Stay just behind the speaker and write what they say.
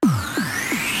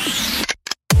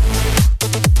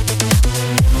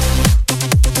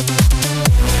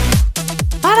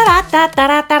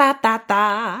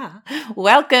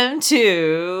Welcome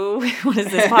to, what is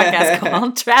this podcast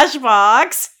called? Trash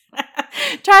Box.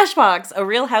 Trash Box, a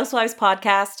Real Housewives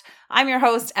podcast. I'm your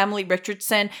host, Emily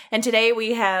Richardson, and today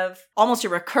we have almost a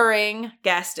recurring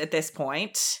guest at this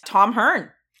point, Tom Hearn.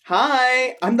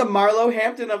 Hi, I'm the Marlo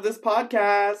Hampton of this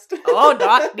podcast. Oh,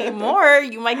 not anymore.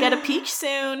 You might get a peach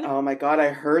soon. Oh my god, I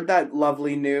heard that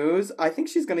lovely news. I think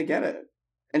she's gonna get it.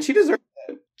 And she deserves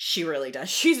it. She really does.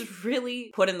 She's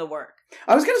really put in the work.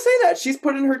 I was gonna say that. She's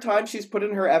put in her time, she's put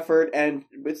in her effort, and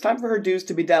it's time for her dues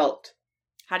to be dealt.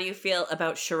 How do you feel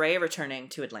about Sheree returning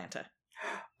to Atlanta?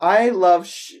 I love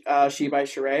She by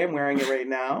Sheree. I'm wearing it right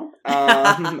now.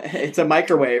 It's a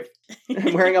microwave.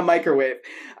 I'm wearing a microwave.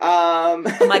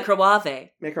 Microwave.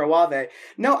 Microwave.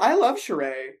 No, I love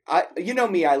Sheree. You know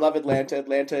me, I love Atlanta.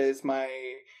 Atlanta is my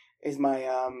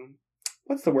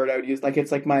what's the word I would use? Like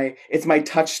it's my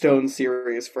touchstone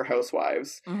series for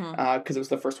Housewives. Because it was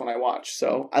the first one I watched.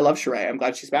 So I love Sheree. I'm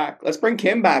glad she's back. Let's bring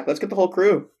Kim back. Let's get the whole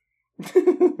crew.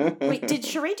 Wait, did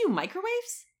Sheree do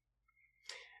microwaves?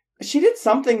 She did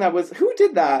something that was... Who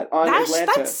did that on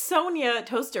Atlanta? That's Sonia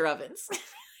Toaster Ovens.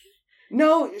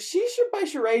 No, by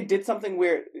Sheree did something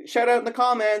weird. Shout out in the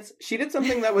comments. She did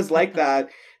something that was like that.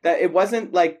 That it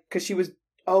wasn't like... Because she was...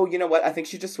 Oh, you know what? I think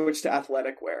she just switched to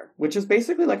athletic wear. Which is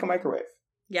basically like a microwave.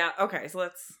 Yeah, okay. So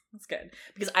that's good.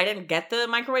 Because I didn't get the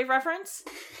microwave reference.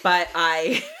 But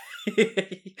I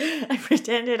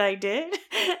pretended I did.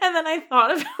 And then I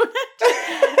thought about it.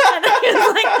 And I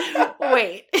was like,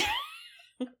 wait...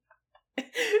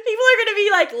 People are going to be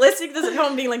like listening to this at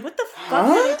home being like, what the fuck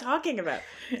are you talking about?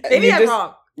 Maybe I'm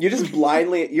wrong. You just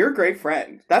blindly, you're a great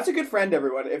friend. That's a good friend,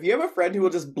 everyone. If you have a friend who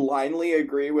will just blindly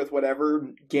agree with whatever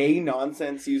gay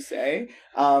nonsense you say,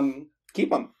 keep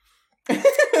them.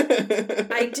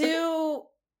 I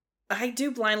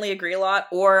do blindly agree a lot,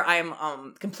 or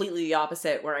I'm completely the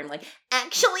opposite where I'm like,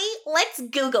 actually, let's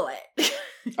Google it.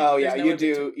 Oh yeah, you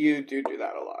do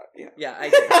that a lot. Yeah, I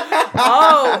do.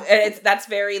 Oh, and that's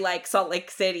very like Salt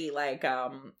Lake City, like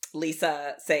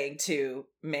Lisa saying to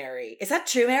Mary, "Is that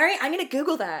true, Mary? I'm gonna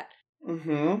Google that."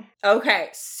 Mm-hmm. Okay,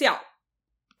 so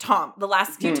Tom, the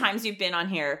last few times you've been on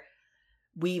here,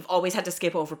 we've always had to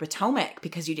skip over Potomac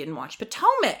because you didn't watch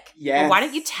Potomac. Yes. Well, why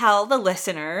don't you tell the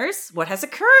listeners what has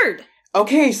occurred?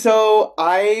 Okay, so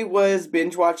I was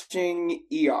binge watching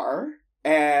ER.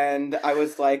 And I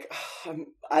was like,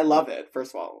 I love it,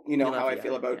 first of all. You know how I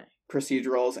feel about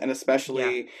procedurals, and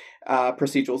especially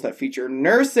procedurals that feature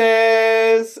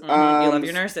nurses. You love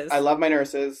your nurses. I love my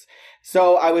nurses.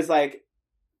 So I was like,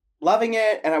 loving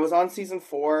it, and I was on season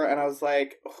 4, and I was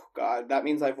like, oh god, that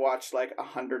means I've watched like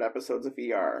 100 episodes of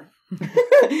ER. So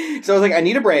I was like, I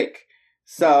need a break.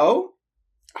 So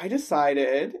I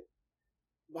decided,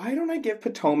 why don't I give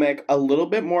Potomac a little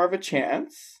bit more of a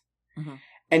chance? Mm-hmm.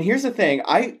 And here's the thing,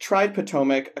 I tried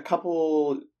Potomac a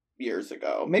couple years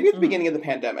ago, maybe at the beginning of the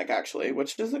pandemic, actually,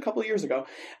 which is a couple years ago.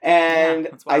 And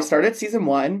I started season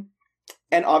 1,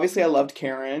 and obviously I loved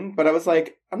Karen, but I was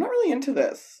like, I'm not really into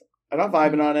this. I'm not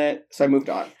vibing on it, so I moved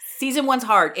on. Season 1's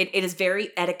hard. It is very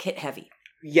etiquette heavy.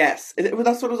 Yes,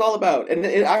 that's what it was all about. And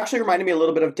it actually reminded me a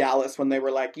little bit of Dallas when they were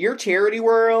like, your charity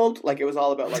world. Like, it was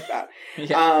all about like that.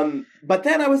 But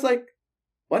then I was like,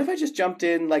 what if I just jumped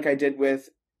in like I did with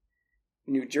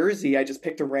New Jersey? I just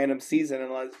picked a random season and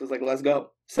was like, let's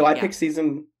go. So I picked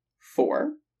season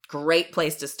 4. Great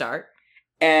place to start.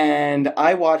 And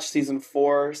I watched season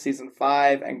 4, season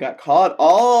 5, and got caught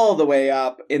all the way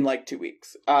up in like 2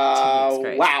 weeks.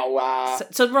 Wow.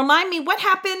 So remind me, what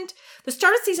happened? The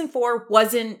start of season 4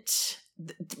 wasn't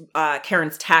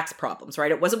Karen's tax problems,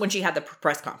 right? It wasn't when she had the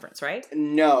press conference, right?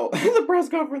 No. The press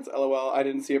conference? LOL. I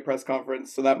didn't see a press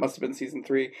conference, so that must have been season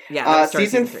 3. Yeah.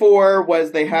 Season 4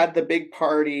 was they had the big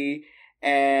party,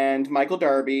 and Michael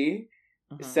Darby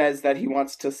says that he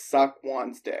wants to suck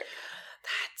Juan's dick.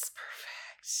 That's perfect.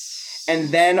 And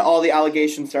then all the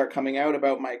allegations start coming out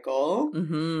about Michael.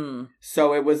 Mm-hmm.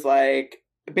 So it was like,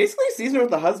 basically season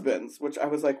with the husbands, which I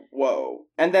was like, whoa.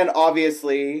 And then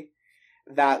obviously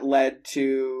that led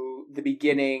to the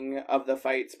beginning of the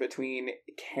fights between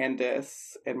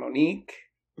Candace and Monique.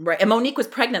 Right. And Monique was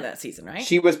pregnant that season, right?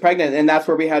 She was pregnant. And that's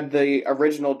where we had the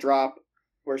original drop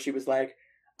where she was like,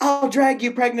 I'll drag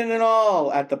you pregnant and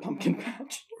all at the pumpkin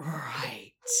patch.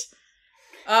 Right.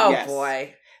 Oh, yes.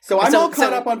 Boy. So I'm all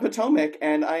caught up on Potomac,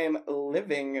 and I am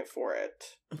living for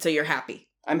it. So you're happy.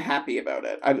 I'm happy about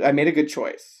it. I made a good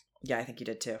choice. Yeah, I think you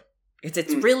did too.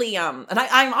 It's really and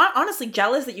I'm honestly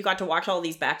jealous that you got to watch all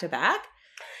these back to back.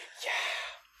 Yeah,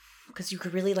 because you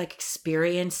could really like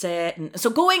experience it. And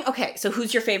so so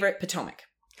who's your favorite Potomac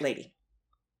lady?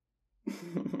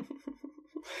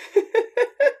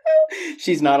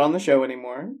 She's not on the show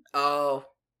anymore. Oh,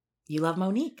 You love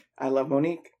Monique. I love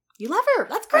Monique. You love her.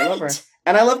 That's great. I love her.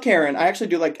 And I love Karen. I actually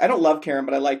do like, I don't love Karen,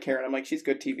 but I like Karen. I'm like, she's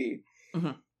good TV. Mm-hmm.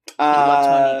 You loved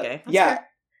Monique, eh? Yeah. Fair.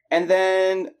 And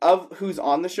then of who's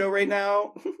on the show right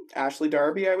now, Ashley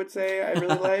Darby, I would say I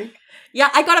really like. Yeah,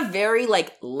 I got a very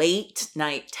like late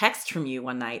night text from you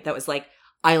one night that was like,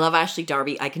 I love Ashley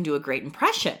Darby. I can do a great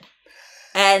impression.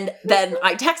 And then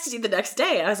I texted you the next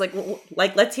day and I was like, well,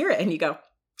 like, let's hear it. And you go,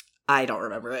 I don't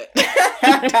remember it.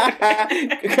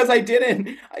 Because I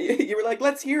didn't. You were like,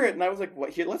 let's hear it. And I was like,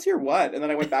 what? Let's hear what? And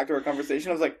then I went back to our conversation.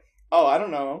 I was like, oh, I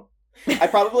don't know. I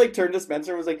probably like turned to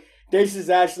Spencer and was like, this is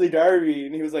Ashley Darby.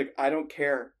 And he was like, I don't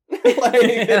care.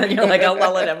 And you're like, I'll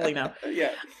let Emily know.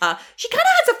 Yeah. She kind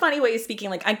of has a funny way of speaking.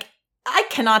 Like, I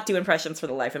cannot do impressions for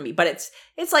the life of me, but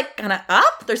it's like kind of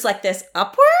up. There's like this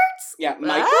upwards. Yeah.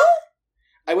 Michael?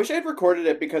 I wish I had recorded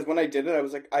it because when I did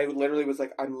it, I literally was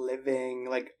like, I'm living.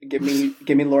 Like, give me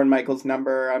Lorne Michael's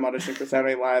number. I'm auditioning for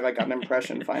Saturday Night Live. I got an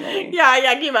impression finally. Yeah.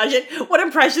 Can you imagine? What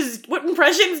impressions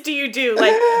do you do?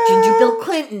 Like, do you do Bill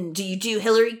Clinton? Do you do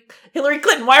Hillary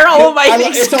Clinton? Why are all of my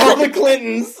things? It's all the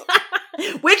Clintons.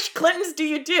 Which Clintons do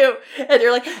you do? And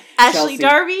you're like, Ashley Chelsea.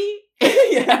 Darby?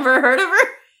 Yeah. Ever heard of her?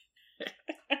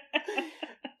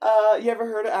 You ever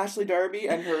heard of Ashley Darby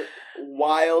and her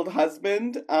wild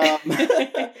husband?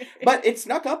 But it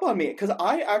snuck up on me because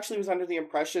I actually was under the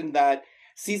impression that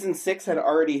season 6 had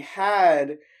already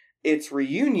had its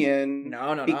reunion.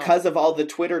 No. Because of all the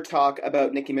Twitter talk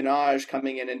about Nicki Minaj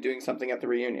coming in and doing something at the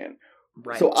reunion.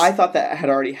 Right. So I thought that had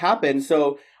already happened.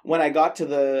 So when I got to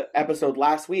the episode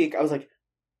last week, I was like,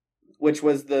 which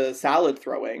was the salad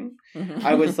throwing.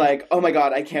 I was like, oh my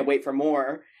God, I can't wait for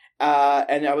more.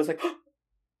 And I was like, oh,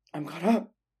 I'm caught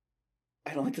up.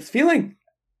 I don't like this feeling.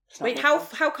 Wait, how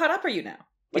caught up are you now?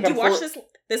 Like, Did you watch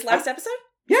this last episode?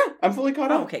 Yeah, I'm fully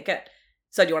caught up. Oh, okay, good.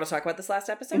 So do you want to talk about this last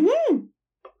episode? Mm-hmm.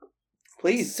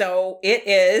 Please. So it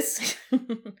is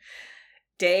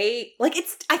day, like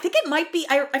I think it might be,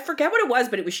 I forget what it was,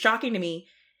 but it was shocking to me.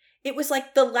 It was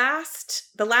like the last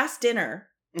dinner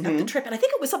of the trip, and I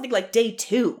think it was something like day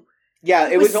 2. Yeah,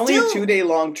 it was only still... a 2-day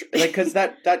long like because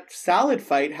that salad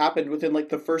fight happened within like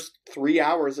the first 3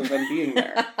 hours of them being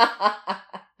there.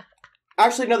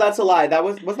 Actually, no, that's a lie. That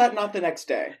was that not the next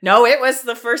day? No, it was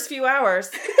the first few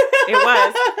hours. It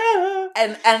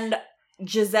was. And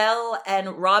Giselle and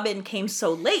Robin came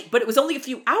so late, but it was only a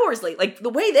few hours late. Like the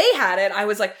way they had it, I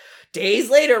was like, days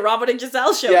later, Robin and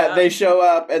Giselle show up. Yeah, they show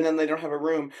up and then they don't have a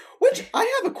room. Which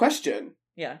I have a question.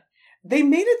 Yeah. They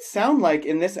made it sound like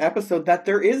in this episode that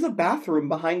there is a bathroom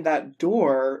behind that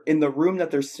door in the room that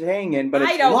they're staying in, but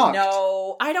it's locked.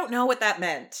 I don't know what that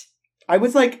meant. I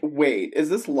was like, wait, is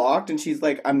this locked? And she's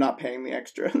like, I'm not paying the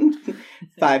extra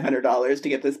 $500 to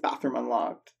get this bathroom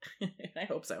unlocked. I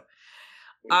hope so.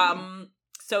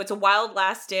 So it's a wild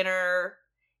last dinner.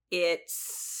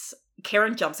 It's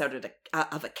Karen jumps out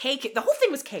of a cake. The whole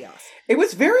thing was chaos. It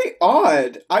was very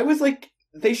odd. I was like,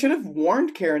 they should have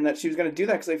warned Karen that she was going to do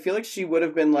that because I feel like she would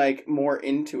have been like more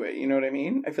into it. You know what I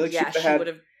mean? I feel like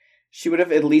she would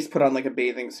have at least put on like a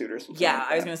bathing suit or something. Yeah, like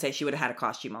I was going to say she would have had a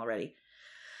costume already.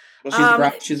 Well,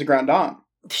 she's a grand dame.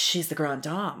 She's the grand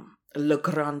dame. Le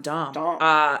grand dame.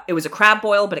 It was a crab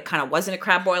boil, but it kind of wasn't a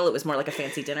crab boil. It was more like a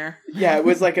fancy dinner. Yeah, it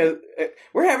was like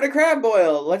we're having a crab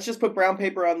boil. Let's just put brown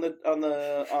paper on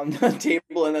the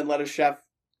table and then let a chef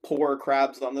pour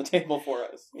crabs on the table for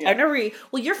us. Yeah. I've never.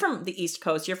 Well, you're from the East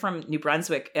Coast. You're from New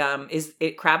Brunswick. Is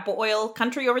it crab boil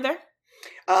country over there?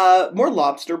 More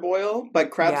lobster boil, but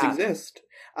crabs exist.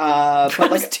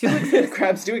 Crabs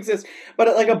do exist.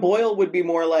 But like a boil would be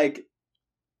more like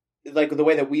the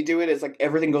way that we do it is like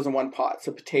everything goes in one pot.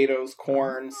 So potatoes,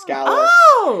 corn, scallops,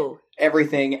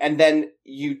 everything. And then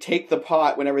you take the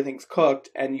pot when everything's cooked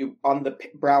and you, on the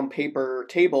brown paper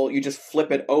table, you just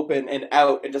flip it open and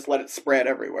out and just let it spread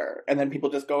everywhere. And then people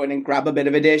just go in and grab a bit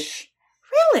of a dish.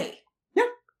 Really? Yeah.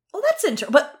 Well, that's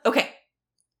interesting. But, okay.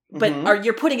 But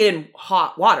you're putting it in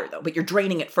hot water, though, but you're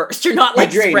draining it first. You're not,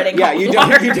 like, spreading hot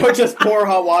water. You don't just pour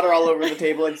hot water all over the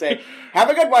table and say, have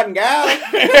a good one, gal.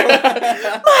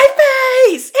 My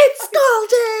face! It's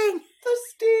scalding! The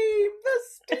steam.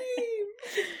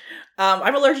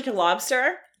 I'm allergic to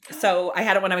lobster, so I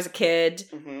had it when I was a kid.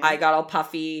 Mm-hmm. I got all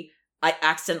puffy. I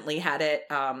accidentally had it.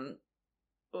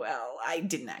 Well, I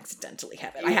didn't accidentally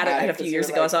have it. I had it a few years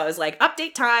ago, so I was like,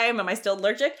 update time. Am I still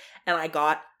allergic? And I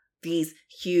got these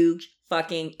huge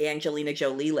fucking Angelina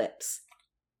Jolie lips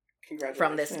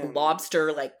from this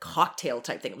lobster like cocktail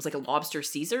type thing. It was like a lobster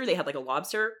Caesar. They had like a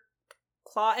lobster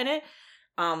claw in it.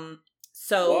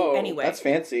 Anyway, that's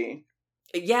fancy.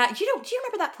 Yeah, do you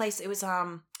remember that place? It was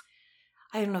I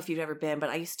don't know if you've ever been,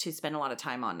 but I used to spend a lot of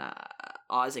time on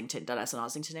Ossington, Dundas and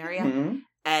Ossington area. Mm-hmm.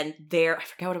 And there, I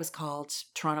forget what it was called.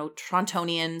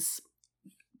 Torontonians,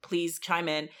 please chime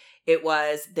in. It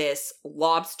was this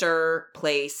lobster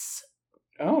place,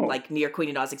 like near Queen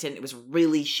and Ossington. It was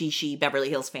really shishi, Beverly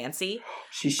Hills fancy.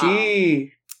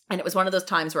 Shishi. And it was one of those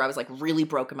times where I was like really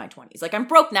broke in my 20s. Like I'm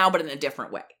broke now, but in a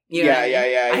different way. You know Yeah, what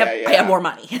I mean? yeah. I have more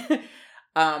money.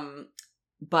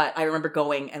 But I remember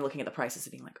going and looking at the prices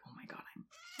and being like, oh my God, I'm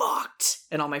fucked.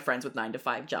 And all my friends with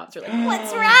 9-to-5 jobs are like,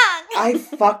 what's wrong? I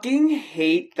fucking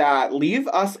hate that. Leave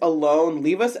us alone.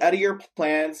 Leave us out of your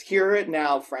plans. Hear it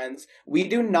now, friends. We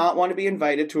do not want to be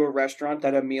invited to a restaurant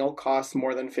that a meal costs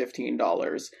more than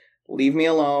 $15. Leave me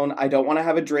alone. I don't want to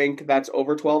have a drink that's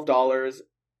over $12.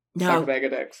 No. Suck a bag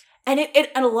of dicks. And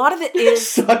and a lot of it is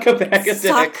suck a bag of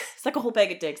dicks. Suck a whole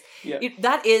bag of dicks. Yeah.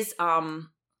 That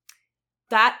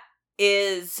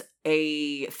is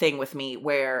a thing with me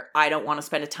where I don't want to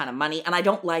spend a ton of money, and I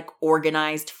don't like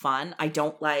organized fun. I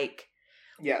don't like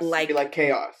like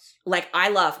chaos. Like I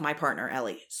love my partner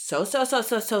Ellie so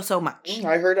much.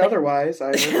 I heard otherwise.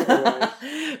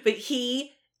 But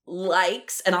he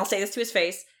likes, and I'll say this to his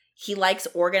face, he likes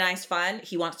organized fun.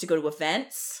 He wants to go to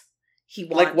events. He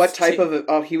wants like what type of?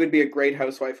 Oh, he would be a great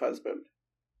housewife husband.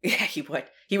 Yeah, he would.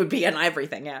 He would be in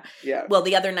everything. Yeah. Yeah. Well,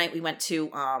 the other night we went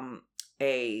to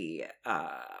a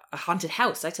haunted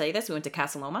house. Did I tell you this? We went to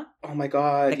Casa Loma. Oh my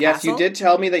God. The yes, castle? you did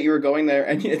tell me that you were going there,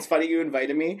 and it's funny you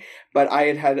invited me, but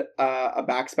I had a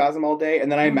back spasm all day, and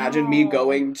then I imagined me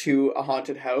going to a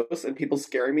haunted house and people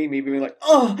scaring me being like,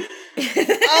 oh.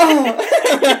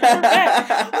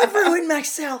 I've ruined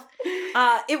myself.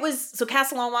 So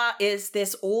Casa Loma is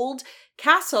this old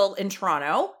castle in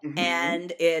Toronto,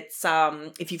 and it's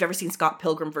if you've ever seen Scott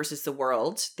Pilgrim versus the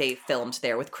World, they filmed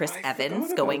there with Chris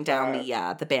Evans going down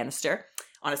the banister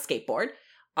on a skateboard.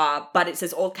 But it's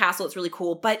this old castle. It's really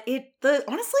cool. But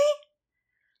honestly,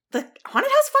 the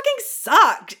haunted house fucking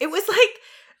sucked. It was like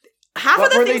half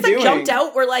of the things that jumped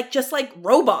out were like just like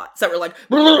robots that were like.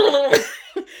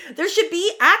 There should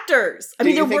be actors. I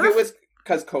mean, do you think it was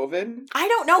because COVID? I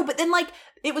don't know, but then like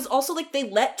it was also like they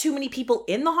let too many people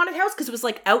in the haunted house because it was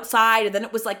like outside, and then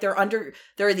it was like there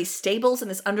are these stables in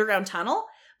this underground tunnel.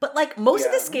 But like most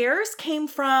of the scares came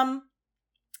from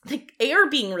like air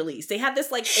being released. They had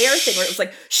this like air thing where it was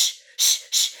like shh, shh,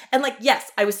 shh. And like,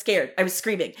 yes, I was scared. I was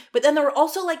screaming. But then there were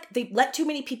also like they let too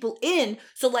many people in,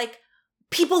 so like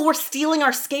people were stealing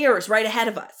our scares right ahead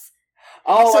of us.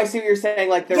 Oh, so, I see what you're saying.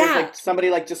 Like, there was, like, somebody,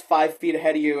 like, just 5 feet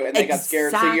ahead of you, and they got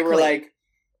scared, so you were like...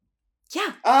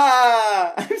 Yeah.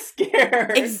 I'm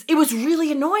scared. It was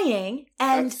really annoying,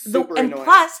 and annoying.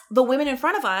 Plus, the women in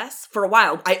front of us, for a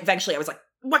while, I was like,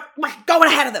 what, going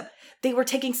ahead of them. They were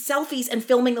taking selfies and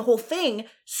filming the whole thing,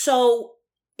 so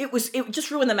it just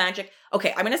ruined the magic.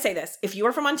 Okay, I'm going to say this. If you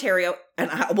are from Ontario,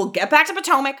 and we'll get back to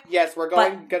Potomac. Yes, we're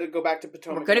going to go back to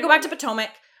Potomac. We're going to go back to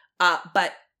Potomac,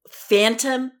 but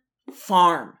Phantom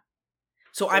Farm.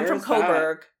 So I'm from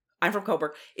Cobourg. I'm from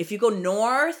Cobourg. If you go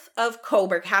north of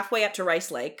Cobourg, halfway up to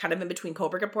Rice Lake, kind of in between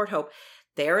Cobourg and Port Hope,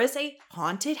 there is a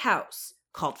haunted house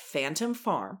called Phantom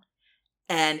Farm,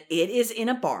 and it is in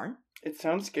a barn. It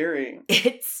sounds scary.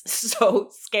 It's so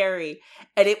scary.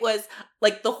 And it was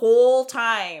like the whole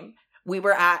time we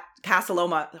were at Casa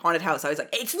Loma Haunted House, I was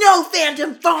like, it's no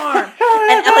Phantom Farm!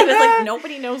 And Ellie was like,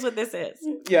 nobody knows what this is.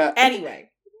 Yeah. Anyway.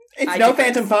 It's no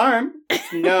Phantom Farm.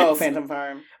 It's no Phantom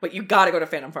Farm. But you gotta go to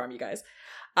Phantom Farm, you guys.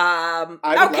 I would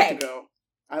love to go.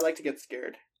 I like to get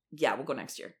scared. Yeah, we'll go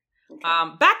next year.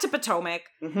 Okay. Back to Potomac.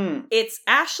 Mm-hmm. It's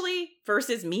Ashley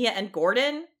versus Mia and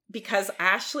Gordon, because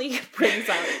Ashley brings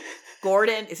up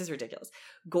Gordon. This is ridiculous.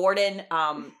 Gordon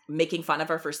making fun of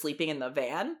her for sleeping in the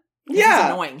van. Yeah.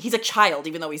 He's annoying. He's a child,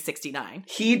 even though he's 69.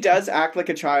 He does act like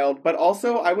a child, but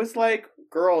also I was like,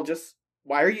 girl, just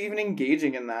why are you even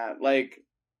engaging in that? Like,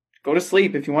 go to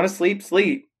sleep. If you want to sleep,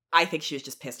 sleep. I think she was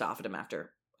just pissed off at him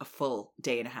after a full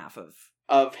day and a half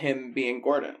of him being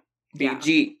Gordon. Being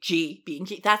G. Being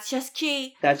G. That's just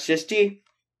G. That's just G.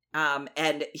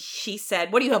 And she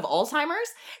said, what do you have, Alzheimer's?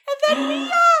 And then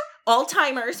Mia,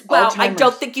 Alzheimer's. Well, I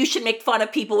don't think you should make fun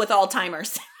of people with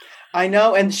Alzheimer's. I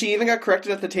know, and she even got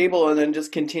corrected at the table and then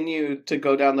just continued to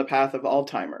go down the path of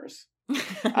Alzheimer's.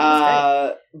 But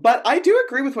I do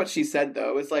agree with what she said,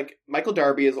 though. It's like, Michael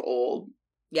Darby is old.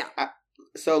 Yeah.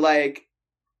 So, like,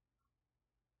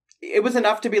 it was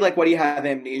enough to be like, what do you have,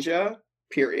 amnesia?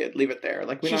 Period. Leave it there.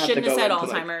 Like, we she don't shouldn't have to have go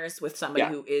said into, Alzheimer's with somebody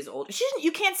who is old.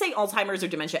 You can't say Alzheimer's or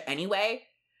dementia anyway.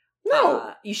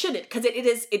 No. You shouldn't, because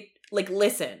it like,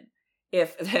 listen,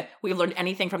 if we've learned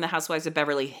anything from the Housewives of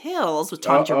Beverly Hills with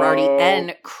Tom Girardi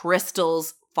and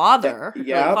Crystal's father, it's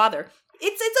a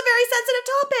very sensitive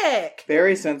topic.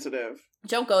 Very sensitive.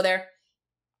 Don't go there.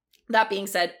 That being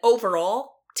said,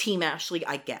 overall, Team Ashley,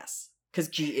 I guess. Because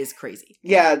G is crazy.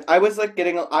 Yeah, I was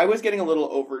getting a little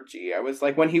over G. I was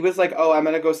like, when he was like, oh, I'm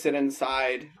going to go sit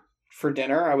inside for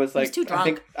dinner, I was like, too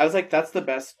drunk. I was like, that's the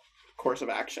best course of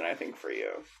action, I think, for you.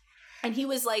 And he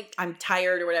was like, I'm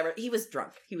tired or whatever. He was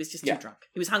drunk. He was just too drunk.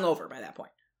 He was hungover by that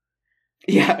point.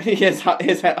 Yeah, his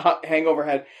hangover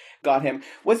had got him.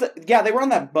 They were on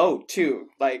that boat too.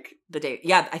 Like the day.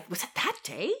 Yeah, was it that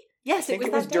day? Yes, I think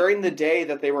it was during the day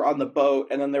that they were on the boat,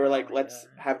 and then they were like, "Let's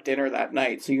have dinner that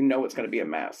night," so you know it's going to be a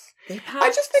mess.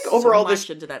 I just think overall much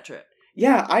into that trip.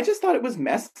 Yeah, I just thought it was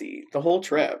messy the whole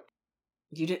trip.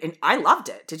 You did, and I loved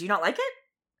it. Did you not like it?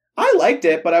 I liked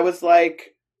it, but I was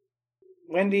like,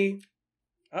 Wendy.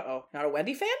 Not a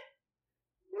Wendy fan?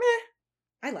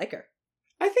 Meh. I like her.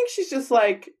 I think she's just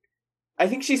like, I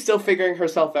think she's still figuring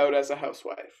herself out as a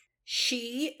housewife.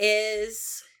 She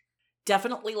is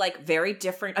definitely like very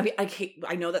different. I mean,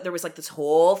 I know that there was like this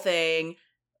whole thing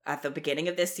at the beginning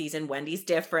of this season. Wendy's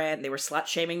different. They were slut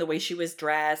shaming the way she was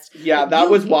dressed. Yeah, that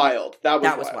was wild. That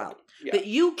was wild. Yeah. But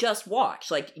you just watched,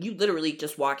 like you literally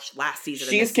just watched last season.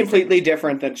 She's completely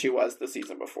different than she was the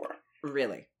season before.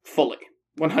 Really? Fully.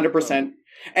 100%.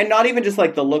 And not even just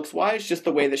like the looks wise, just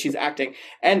the way that she's acting.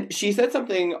 And she said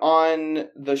something on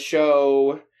the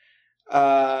show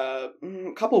a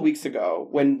couple weeks ago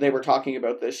when they were talking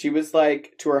about this. She was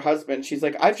like to her husband, she's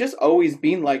like, I've just always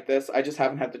been like this. I just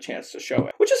haven't had the chance to show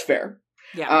it, which is fair.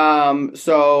 Yeah.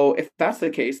 So if that's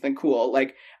the case, then cool.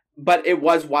 Like, but it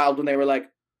was wild when they were like,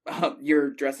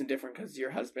 you're dressing different because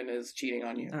your husband is cheating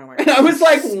on you. Oh my God. And I was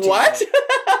like, what?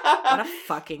 What a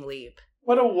fucking leap.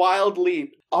 What a wild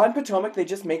leap. On Potomac, they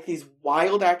just make these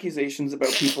wild accusations about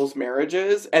people's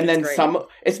marriages. And then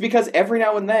it's because every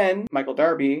now and then, Michael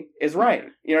Darby is right.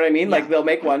 You know what I mean? Yeah. Like, they'll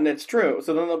make one that's true.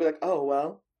 So then they'll be like, oh,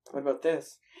 well, what about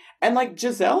this? And, like,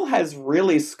 Giselle has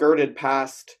really skirted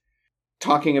past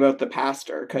talking about the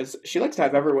pastor. Because she likes to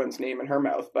have everyone's name in her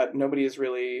mouth. But nobody is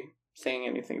really saying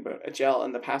anything about Adele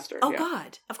and the pastor. Oh, yeah.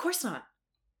 God. Of course not.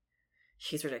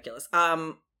 She's ridiculous.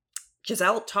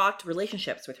 Giselle talked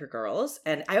relationships with her girls,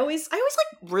 and I always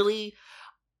like really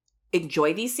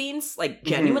enjoy these scenes, like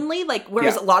genuinely. Mm-hmm. Like,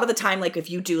 whereas a lot of the time, like if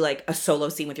you do like a solo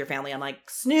scene with your family, I'm like,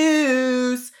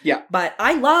 snooze. Yeah. But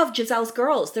I love Giselle's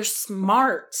girls. They're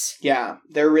smart. Yeah,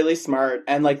 they're really smart.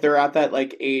 And like they're at that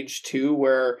like age too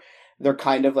where they're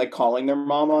kind of like calling their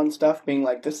mom on stuff, being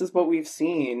like, this is what we've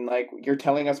seen. Like, you're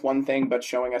telling us one thing, but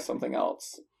showing us something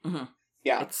else. Mm-hmm.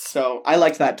 Yeah, so I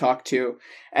liked that talk too.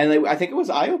 And I think it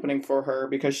was eye-opening for her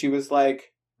because she was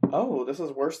like, oh, this is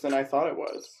worse than I thought it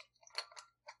was.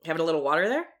 You having a little water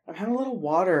there? I'm having a little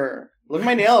water. Look at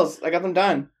my nails. I got them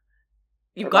done.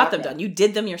 You got them done. You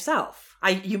did them yourself.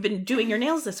 You've been doing your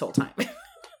nails this whole time.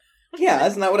 Yeah,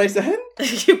 isn't that what I said?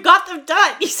 You got them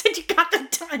done. You said you got them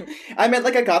done. I meant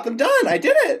like I got them done. I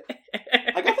did it.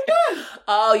 I got them done.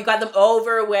 Oh, you got them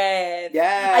over with.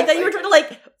 Yeah. I thought you were trying to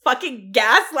like fucking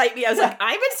gaslight me. I was like,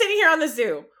 I've been sitting here on the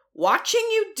Zoom watching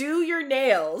you do your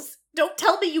nails. Don't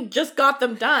tell me you just got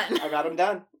them done. I got them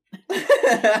done.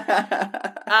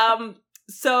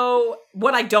 So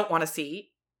what I don't want to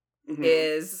see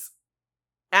is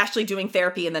Ashley doing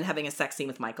therapy and then having a sex scene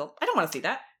with Michael. I don't want to see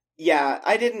that. Yeah,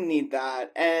 I didn't need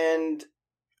that. And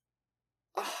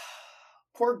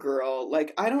poor girl.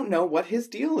 Like, I don't know what his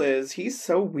deal is. He's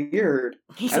so weird.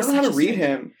 I don't know how to read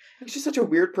him. He's just such a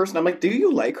weird person. I'm like, do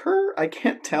you like her? I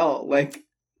can't tell. Like,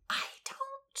 I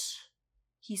don't.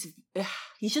 He's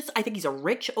just, I think he's a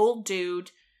rich old dude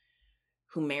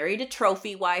who married a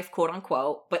trophy wife, quote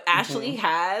unquote, but Ashley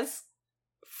has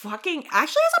a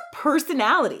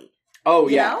personality. Oh,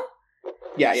 yeah. Know?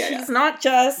 Yeah. She's not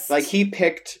just... Like, he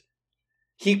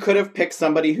could have picked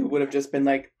somebody who would have just been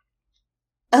like,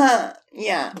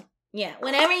 yeah. Yeah,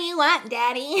 whatever you want,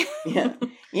 daddy. Yeah.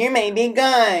 You're my big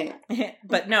guy.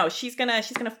 But no, she's gonna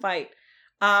fight.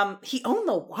 He owned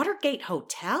the Watergate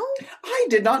Hotel? I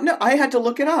did not know. I had to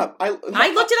look it up. I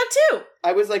looked it up too.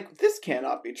 I was like, this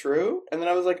cannot be true. And then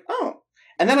I was like, oh.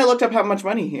 And then I looked up how much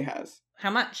money he has.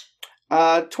 How much?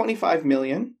 $25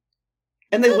 million.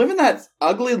 And they live in that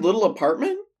ugly little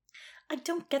apartment? I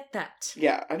don't get that.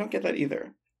 Yeah, I don't get that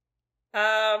either.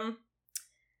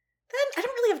 Then I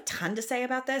don't really have a ton to say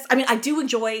about this. I mean, I do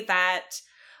enjoy that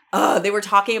they were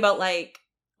talking about, like,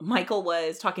 Michael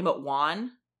was talking about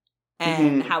Juan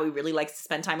and how he really likes to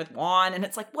spend time with Juan. And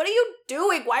it's like, what are you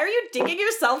doing? Why are you digging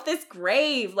yourself this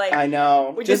grave? Like, I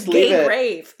know. Just leave it.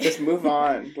 Grave. Just move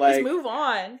on. Like, just move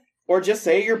on. Or just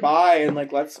say your bye and,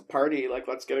 like, let's party. Like,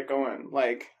 let's get it going.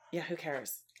 Like, yeah, who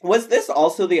cares? Was this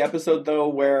also the episode, though,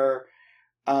 where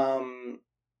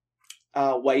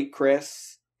White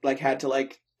Chris, like, had to,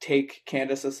 like, take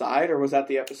Candace aside, or was that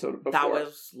the episode before? That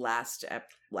was last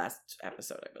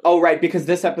episode, I believe. Oh, right, because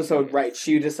this episode, right,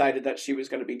 she decided that she was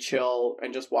going to be chill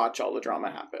and just watch all the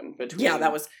drama happen between. Yeah,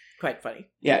 that was quite funny.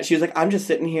 Yeah, she was like, I'm just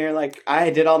sitting here, like, I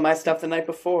did all my stuff the night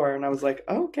before, and I was like,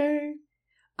 okay.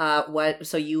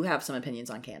 So you have some opinions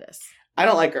on Candace? I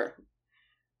don't like her.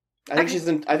 I think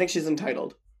she's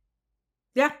entitled.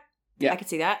 Yeah. Yeah. I can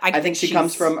see that. I think she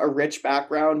comes from a rich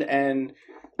background, and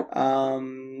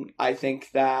I think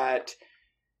that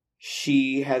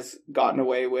she has gotten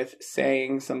away with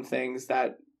saying some things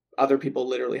that other people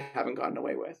literally haven't gotten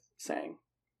away with saying.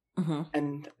 Mm-hmm.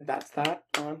 And that's that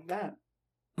on that.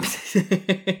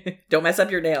 Don't mess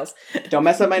up your nails. Don't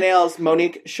mess up my nails.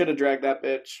 Monique should have dragged that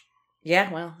bitch.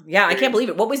 Yeah, well, yeah, I can't believe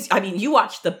it. You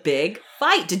watched the big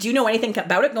fight. Did you know anything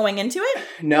about it going into it?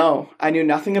 No, I knew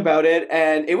nothing about it.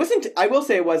 And it wasn't, I will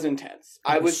say it was intense.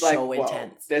 I was like, so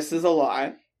intense. This is a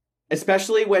lot.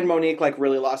 Especially when Monique, like,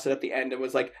 really lost it at the end and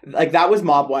was like that was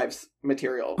Mob Wives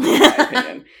material, in my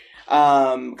opinion.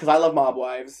 Because I love Mob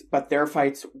Wives, but their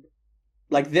fights,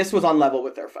 like, this was on level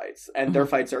with their fights. And their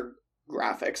fights are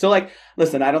graphic. So, like,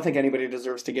 listen, I don't think anybody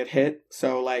deserves to get hit.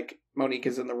 So, like, Monique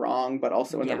is in the wrong, but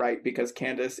also in the right, because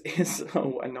Candace is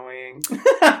so annoying.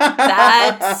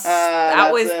 That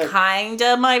was kind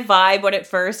of my vibe when it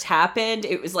first happened.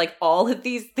 It was like all of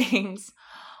these things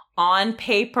on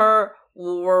paper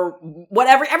were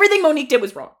whatever. Everything Monique did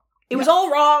was wrong. It was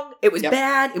all wrong. It was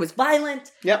bad. It was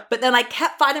violent. Yep. But then I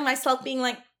kept finding myself being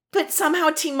like, but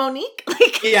somehow Team Monique?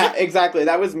 Yeah, exactly.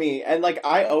 That was me. And, like,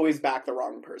 I always back the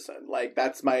wrong person. Like,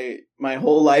 that's my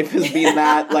whole life has been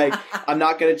that. Like, I'm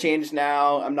not going to change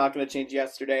now. I'm not going to change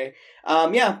yesterday.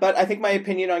 Yeah, but I think my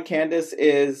opinion on Candace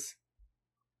is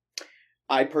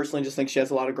I personally just think she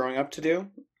has a lot of growing up to do.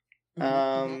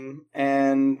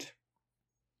 And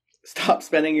stop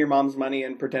spending your mom's money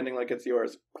and pretending like it's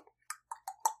yours.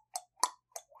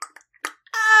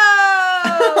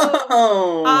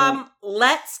 Oh!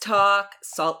 Let's talk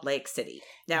Salt Lake City.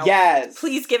 Now, yes.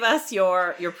 Please give us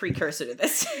your precursor to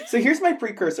this. So here's my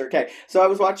precursor. Okay, so I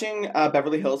was watching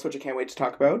Beverly Hills, which I can't wait to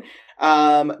talk about.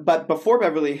 But before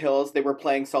Beverly Hills, they were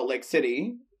playing Salt Lake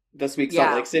City. This week's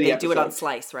Salt Lake City episode. Do it on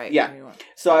Slice, right? Yeah.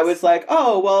 So I was like,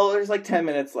 oh, well, there's like 10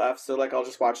 minutes left. So, like, I'll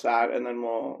just watch that and then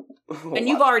we'll and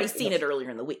you've already seen it earlier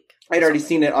in the week. I'd already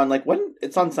seen it on, like, when?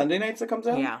 It's on Sunday nights it comes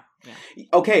out? Yeah.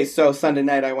 Okay, so Sunday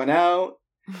night I went out.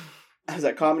 I was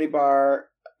at Comedy Bar.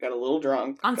 Got a little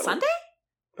drunk. On Sunday?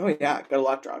 Oh, yeah. Got a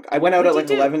lot drunk. I went out at like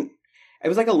 11. It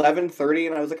was like 11:30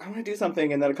 and I was like, I want to do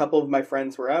something. And then a couple of my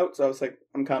friends were out. So I was like,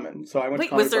 I'm coming. So I went to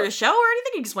Comedy was there Bar. a show or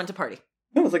anything? You just went to party?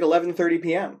 No, it was like 11:30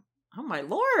 p.m. Oh my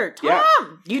Lord,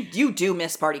 Tom! Yeah. You do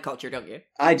miss party culture, don't you?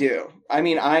 I do. I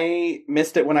mean, I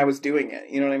missed it when I was doing it.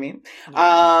 You know what I mean?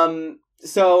 Yeah.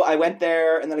 So I went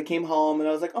there, and then I came home, and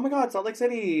I was like, oh my God, Salt Lake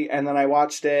City! And then I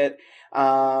watched it,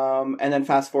 and then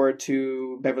fast forward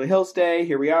to Beverly Hills Day.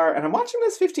 Here we are, and I'm watching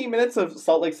this 15 minutes of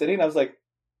Salt Lake City, and I was like,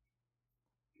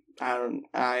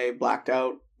 I blacked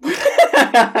out. So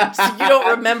you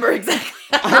don't remember exactly.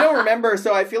 I don't remember.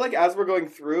 So I feel like as we're going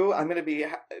through, I'm going to be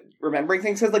remembering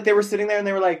things. Because, like, they were sitting there and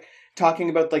they were, like, talking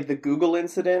about, like, the Google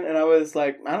incident. And I was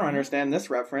like, I don't understand this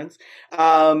reference.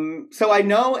 So I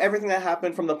know everything that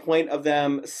happened from the point of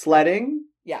them sledding.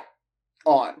 Yeah.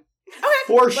 On. Okay.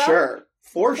 For sure.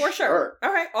 For sure.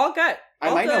 All right. All good.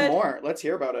 I might know more. Let's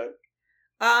hear about it.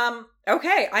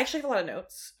 Okay. I actually have a lot of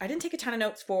notes. I didn't take a ton of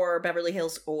notes for Beverly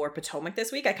Hills or Potomac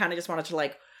this week. I kind of just wanted to,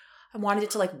 like, it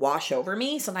to, like, wash over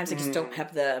me. Sometimes I just don't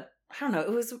have I don't know.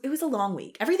 It was a long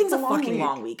week. Everything's a fucking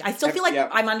long week. I still feel like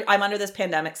I'm under this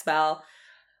pandemic spell.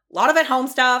 A lot of at home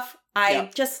stuff. I'm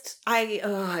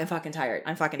fucking tired.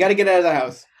 I'm fucking gotta get out of the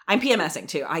house. I'm PMSing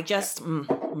too. I just,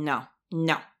 no.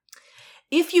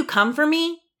 If you come for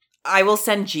me, I will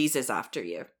send Jesus after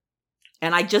you.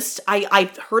 And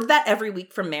I've heard that every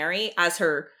week from Mary as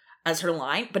her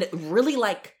line, but it really,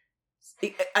 like,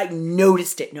 I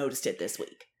noticed it this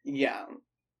week. Yeah.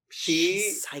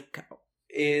 She's psycho.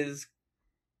 Is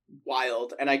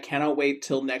wild. And I cannot wait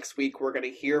till next week. We're going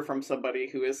to hear from somebody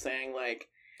who is saying, like,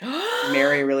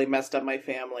 Mary really messed up my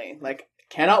family. Like,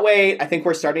 cannot wait. I think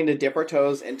we're starting to dip our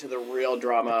toes into the real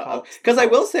drama. Because I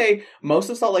will say,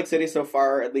 most of Salt Lake City so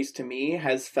far, at least to me,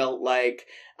 has felt like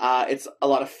it's a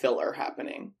lot of filler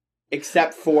happening.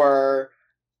 Except for...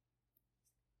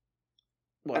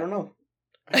 What? I don't know.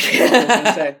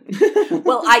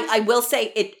 Well, I will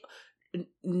say it,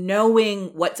 knowing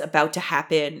what's about to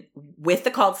happen with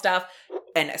the cult stuff,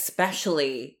 and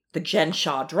especially the Jen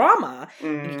Shah drama,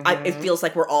 it feels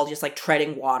like we're all just, like,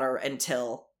 treading water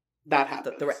until that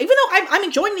happens. Even though I'm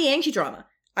enjoying the Angie drama.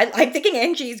 I'm thinking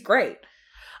Angie's great.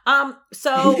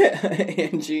 So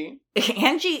Angie.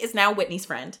 Angie is now Whitney's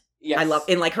friend. Yes. I love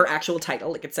in like her actual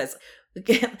title, like it says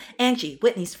Angie,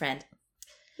 Whitney's friend.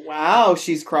 Wow,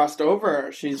 she's crossed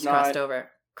over. She's not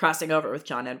crossing over with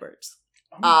John Edwards.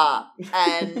 Oh.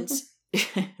 And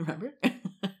remember?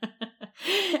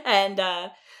 And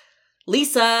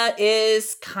Lisa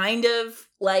is kind of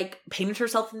like painted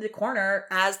herself into the corner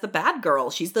as the bad girl.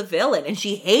 She's the villain, and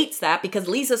she hates that because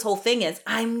Lisa's whole thing is,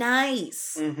 I'm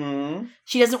nice. Mm-hmm.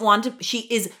 She doesn't want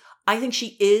to, I think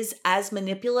she is as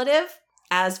manipulative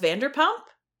as Vanderpump,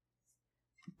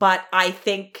 but I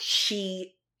think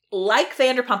she, like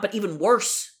Vanderpump, but even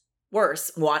worse,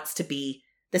 wants to be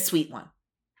the sweet one.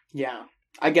 Yeah.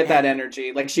 I get that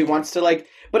energy. Like, she wants to, like...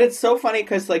 But it's so funny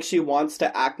because, like, she wants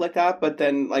to act like that, but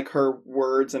then, like, her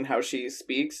words and how she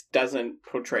speaks doesn't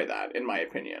portray that, in my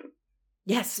opinion.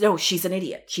 Yes. No, she's an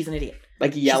idiot. She's an idiot.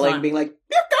 Like, yelling, being like,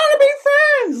 you gotta be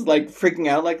friends! Like, freaking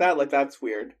out like that. Like, that's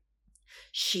weird.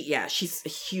 She's a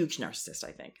huge narcissist,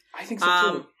 I think. I think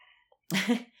so,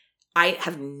 too. I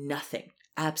have nothing,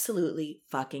 absolutely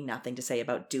fucking nothing to say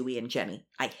about Dewey and Jenny.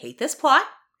 I hate this plot.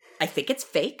 I think it's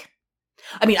fake.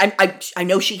 I mean, I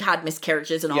know she had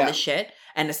miscarriages and all this shit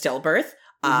and a stillbirth.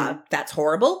 That's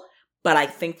horrible. But I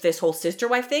think this whole sister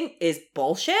wife thing is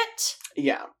bullshit.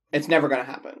 Yeah, it's never going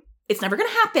to happen. It's never going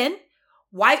to happen.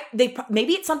 Why?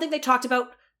 Maybe it's something they talked about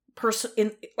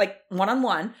in like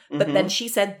one-on-one, but then she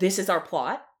said, this is our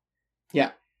plot.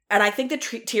 Yeah. And I think the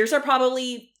tears are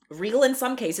probably real in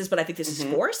some cases, but I think this is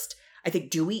forced. I think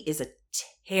Dewey is a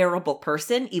terrible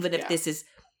person, even if this is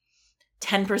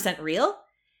 10% real.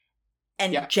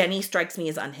 And Jenny strikes me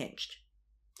as unhinged.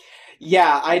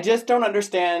 Yeah, I just don't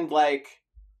understand, like...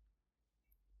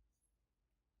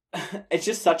 It's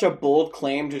just such a bold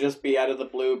claim to just be out of the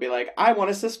blue, be like, I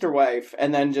want a sister wife,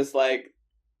 and then just like...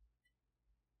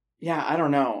 Yeah, I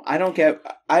don't know. I don't get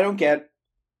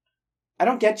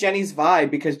Jenny's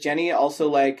vibe, because Jenny also,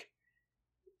 like...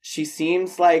 She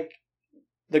seems like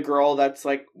the girl that's,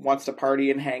 like, wants to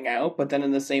party and hang out, but then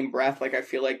in the same breath, like, I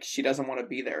feel like she doesn't want to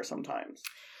be there sometimes.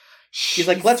 She's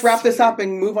like, let's wrap this up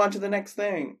and move on to the next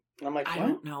thing. And I'm like, what? I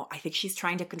don't know. I think she's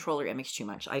trying to control her image too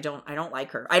much. I don't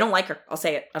like her. I don't like her. I'll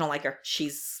say it. I don't like her.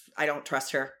 I don't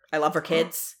trust her. I love her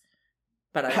kids.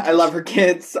 But I love her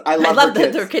kids. I love her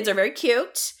kids. Her kids are very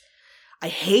cute. I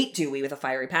hate Dewey with a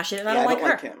fiery passion, and I don't like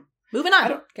her. Moving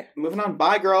on. Okay. Moving on.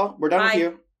 Bye, girl. We're done with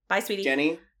you. Bye, sweetie.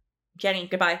 Jenny,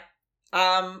 goodbye.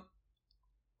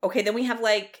 Okay, then we have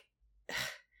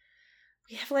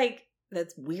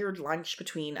that weird lunch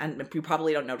between, and you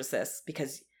probably don't notice this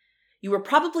because you were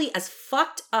probably as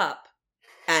fucked up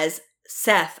as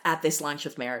Seth at this lunch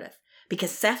with Meredith,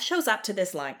 because Seth shows up to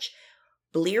this lunch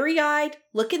bleary-eyed,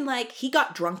 looking like he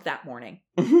got drunk that morning.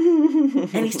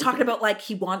 And he's talking about like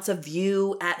he wants a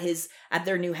view at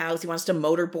their new house. He wants to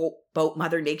motorboat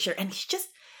Mother Nature. And he's just,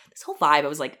 this whole vibe, I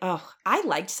was like, oh, I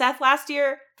liked Seth last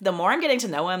year. The more I'm getting to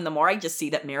know him, the more I just see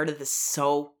that Meredith is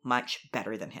so much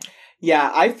better than him.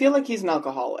 Yeah, I feel like he's an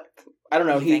alcoholic. I don't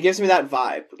know. He gives me that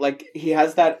vibe. Like, he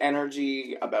has that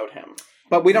energy about him.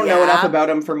 But we don't know enough about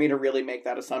him for me to really make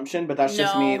that assumption. But that's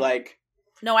just me, like...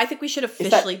 No, I think we should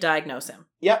officially diagnose him.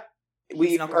 Yep.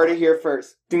 We heard it here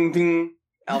first. Ding, ding.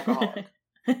 Alcoholic.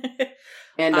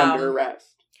 And under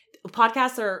arrest.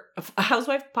 A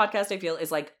housewife podcast, I feel,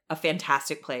 is like a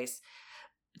fantastic place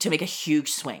to make a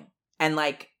huge swing. And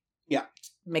like... Yeah.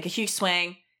 Make a huge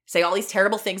swing. Say all these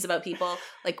terrible things about people.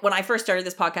 Like, when I first started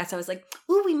this podcast, I was like,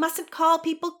 ooh, we mustn't call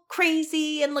people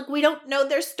crazy, and, like, we don't know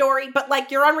their story, but,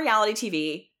 like, you're on reality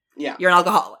TV. Yeah. You're an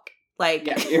alcoholic. Like,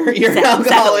 yeah, you're an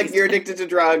alcoholic, you're addicted to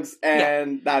drugs,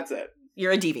 and that's it.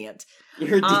 You're a deviant.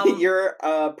 You're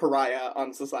a pariah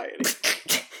on society.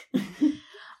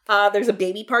 There's a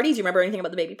baby party. Do you remember anything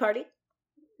about the baby party?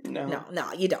 No,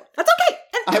 you don't. That's okay.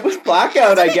 I was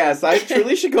blackout, I guess. I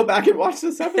truly should go back and watch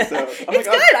this episode. Oh it's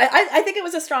good. I think it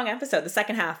was a strong episode. The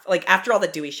second half, like after all the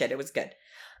Dewey shit, it was good.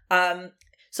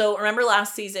 So remember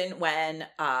last season when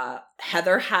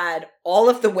Heather had all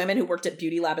of the women who worked at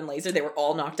Beauty Lab and Laser, they were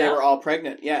all knocked out. They were all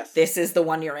pregnant, yes. This is the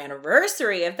 1 year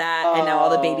anniversary of that. And now all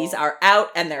the babies are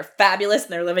out and they're fabulous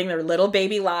and they're living their little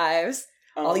baby lives.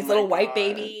 All these little white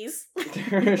babies.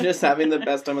 They're just having the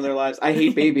best time of their lives. I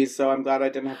hate babies, so I'm glad I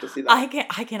didn't have to see that.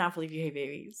 I cannot believe you hate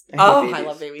babies. I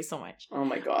love babies so much. Oh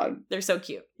my God. They're so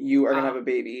cute. You are going to have a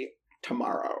baby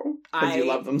tomorrow because you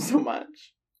love them so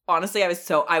much. Honestly, I was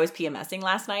PMSing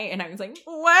last night and I was like,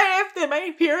 what if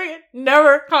my period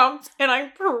never comes and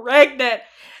I'm pregnant?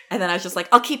 And then I was just like,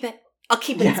 I'll keep it.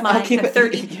 It's mine. I'm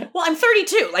 30. Yeah. Well, I'm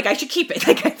 32. Like, I should keep it.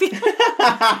 Like, I feel and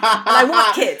I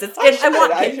want kids. I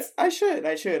want kids. I should.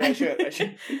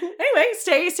 Anyway,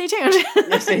 stay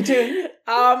tuned. Stay tuned.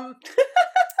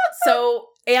 So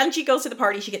Angie goes to the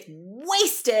party. She gets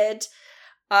wasted.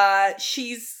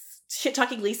 She's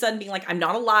shit-talking Lisa and being like, I'm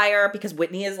not a liar, because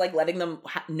Whitney is like letting them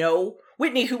know.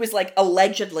 Whitney, who is like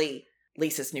allegedly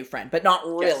Lisa's new friend, but not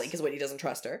really, because Whitney doesn't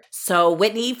trust her. So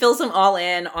Whitney fills them all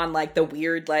in on like the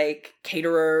weird like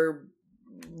caterer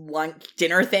lunch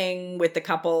dinner thing with the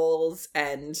couples,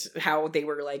 and how they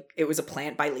were like, it was a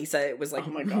plant by Lisa. It was like,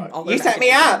 oh my God, all you set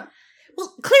me up.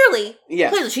 Well, clearly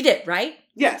she did, right?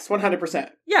 Yes, 100%.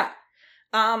 Yeah.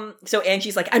 So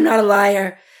Angie's like, I'm not a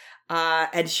liar.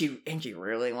 And Angie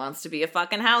really wants to be a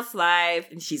fucking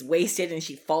housewife, and she's wasted and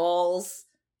she falls.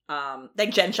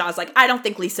 Then Jen Shaw's like, I don't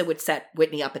think Lisa would set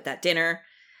Whitney up at that dinner.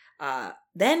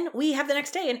 Then we have the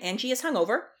next day, and Angie is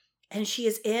hungover, and she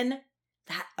is in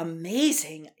that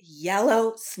amazing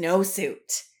yellow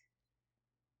snowsuit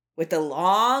with the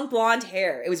long blonde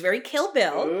hair. It was very Kill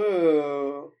Bill.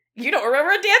 Ooh. You don't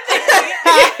remember dancing?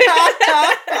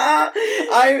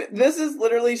 This is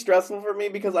literally stressful for me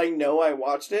because I know I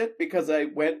watched it, because I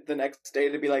went the next day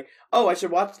to be like, oh, I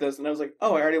should watch this. And I was like,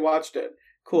 oh, I already watched it.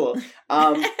 Cool.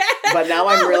 But now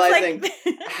I'm realizing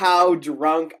how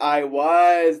drunk I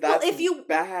was. That's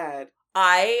bad.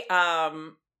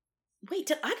 Wait,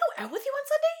 did I go out with you on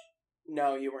Sunday?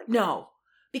 No, you weren't. No,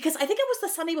 because I think it was the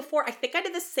Sunday before. I think I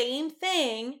did the same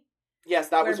thing. Yes,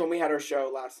 that was when we had our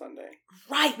show last Sunday.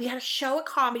 Right, we had a show at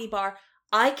Comedy Bar.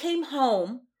 I came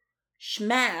home,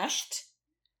 smashed,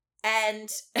 and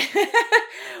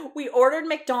we ordered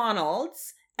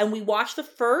McDonald's, and we watched the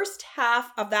first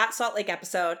half of that Salt Lake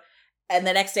episode, and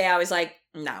the next day I was like,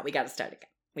 no, we gotta start again.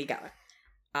 We gotta.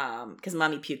 Because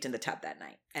Mommy puked in the tub that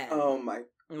night. And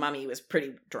Mommy was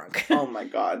pretty drunk. Oh my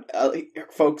God.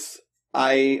 Folks,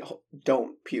 I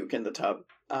don't puke in the tub.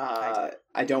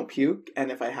 I don't puke, and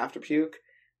if I have to puke,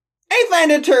 I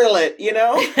find a turlet, you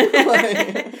know?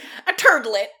 A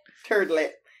turdlet.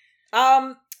 Turtlet.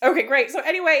 Okay, great. So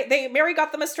anyway, Mary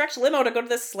got them a stretch limo to go to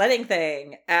this sledding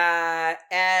thing.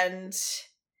 And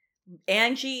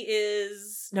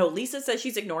Lisa says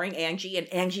she's ignoring Angie, and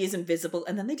Angie is invisible.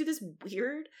 And then they do this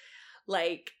weird,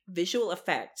 like, visual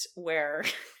effect where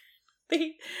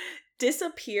they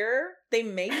disappear. They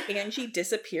make Angie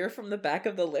disappear from the back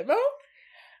of the limo.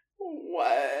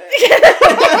 What?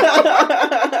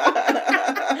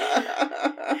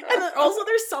 And then also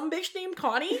there's some bitch named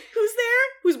Connie who's there,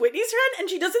 who's Whitney's friend, and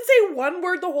she doesn't say one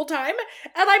word the whole time,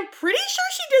 and I'm pretty sure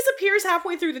she disappears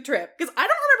halfway through the trip, because I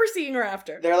don't remember seeing her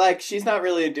after. They're like, she's not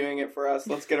really doing it for us,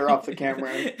 let's get her off the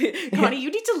camera. Connie, you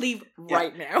need to leave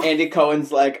right now. Andy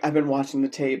Cohen's like, I've been watching the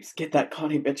tapes, get that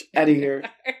Connie bitch out of here.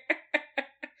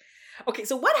 Okay,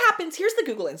 so what happens, here's the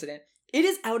Google incident. It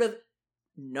is out of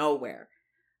nowhere.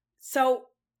 So,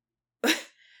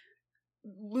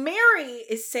 Mary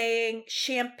is saying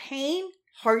champagne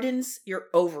hardens your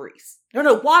ovaries.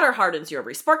 No, water hardens your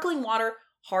ovaries. Sparkling water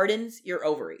hardens your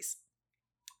ovaries.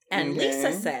 And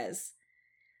Lisa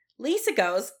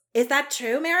goes, is that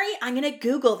true, Mary? I'm going to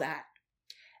Google that.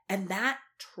 And that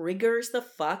triggers the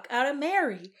fuck out of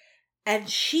Mary. And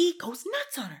she goes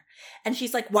nuts on her. And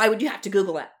she's like, why would you have to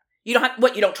Google that? You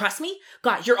don't trust me?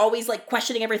 God, you're always like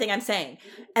questioning everything I'm saying.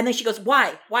 And then she goes,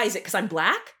 why? Why is it? Because I'm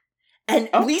black? And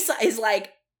Lisa is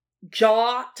like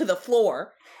jaw to the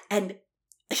floor. And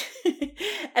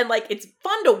and like, it's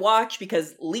fun to watch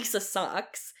because Lisa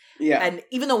sucks. Yeah. And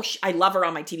even though I love her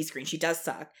on my TV screen, she does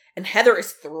suck. And Heather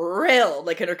is thrilled,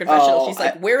 like in her confessional. She's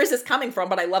like, where is this coming from?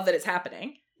 But I love that it's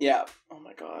happening. Yeah. Oh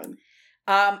my God.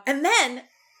 And then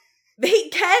they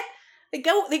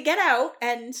get out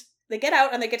and they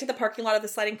get to the parking lot of the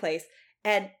sledding place,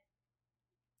 and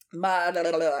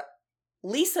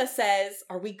Lisa says,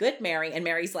 are we good, Mary? And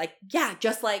Mary's like, yeah,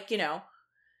 just like,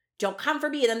 don't come for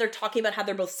me. And then they're talking about how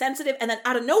they're both sensitive. And then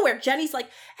out of nowhere, Jenny's like,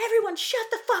 everyone shut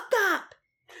the fuck up.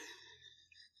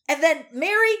 And then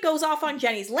Mary goes off on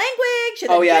Jenny's language, and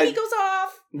then Jenny goes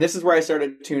off. This is where I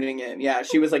started tuning in. Yeah,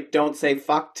 she was like, don't say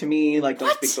fuck to me. Like,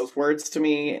 don't speak those words to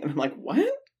me. And I'm like,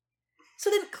 what? So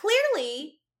then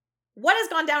clearly what has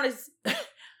gone down is,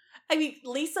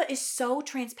 Lisa is so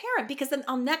transparent, because then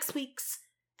on next week's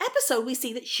episode, we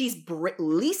see that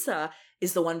Lisa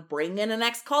is the one bringing in an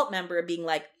ex-cult member and being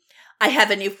like, I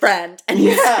have a new friend. And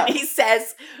he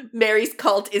says Mary's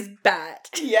cult is bad.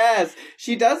 Yes,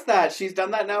 she does that. She's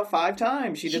done that now 5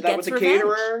 times. She did that with the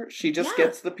caterer. She just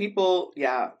gets the people.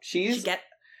 Yeah, she's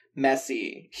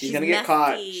messy. She's going to get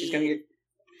caught. She's going to get...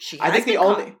 I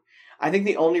think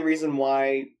the only reason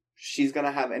why she's going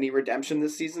to have any redemption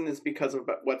this season is because of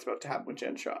what's about to happen with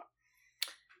Jen Shaw.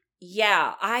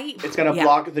 Yeah, it's going to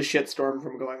block the shitstorm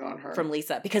from going on her. From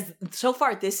Lisa. Because so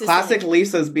far this is... Classic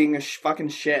Lisa's being a fucking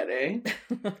shit, eh?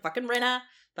 Fucking Rinna.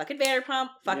 Fucking Vanderpump.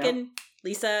 Fucking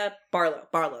Lisa Barlow.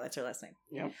 Barlow, that's her last name.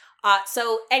 Yeah.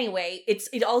 So anyway,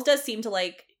 it all does seem to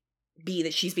like be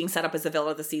that she's being set up as the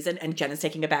villain of the season and Jen is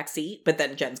taking a back seat, but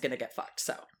then Jen's gonna get fucked,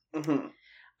 so.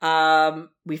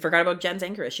 We forgot about Jen's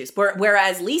anger issues.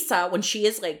 Whereas Lisa, when she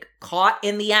is like caught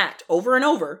in the act over and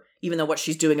over, even though what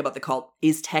she's doing about the cult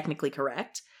is technically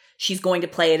correct, she's going to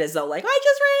play it as though like, I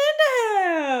just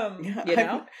ran into him. You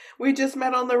know? We just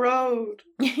met on the road.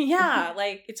 Yeah,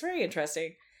 like it's very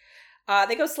interesting.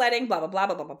 They go sledding, blah, blah, blah,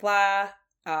 blah, blah, blah,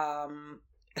 blah.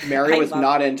 Mary was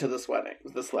not into the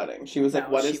sledding. She was like,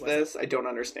 what is this? I don't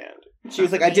understand. She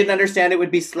was like, I didn't understand it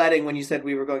would be sledding when you said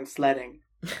we were going sledding.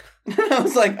 I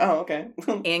was like, oh, okay.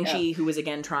 Angie, who was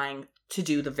again trying to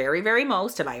do the very, very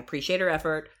most, and I appreciate her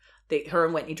effort. Her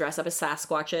and Whitney dress up as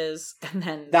Sasquatches, and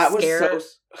then that was so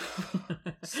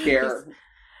scare.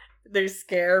 They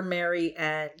scare Mary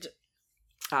and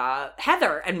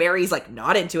Heather, and Mary's like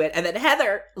not into it, and then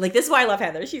Heather, like this is why I love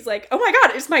Heather. She's like, "Oh my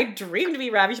god, it's my dream to be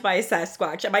ravished by a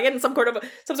Sasquatch. Am I getting some sort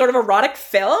of erotic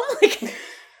film?" Like,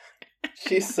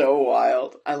 she's so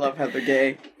wild. I love Heather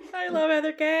Gay. I love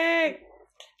Heather Gay.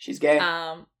 She's gay.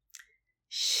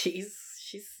 She's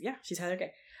Heather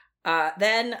Gay.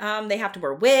 Then they have to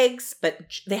wear wigs, but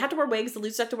they have to wear wigs. The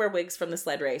losers have to wear wigs from the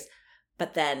sled race.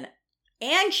 But then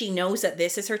Angie knows that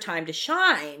this is her time to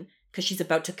shine because she's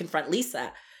about to confront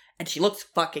Lisa, and she looks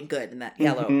fucking good in that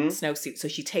yellow snowsuit. So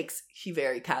she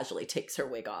very casually takes her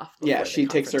wig off. Yeah, she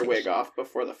takes her wig off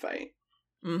before the fight.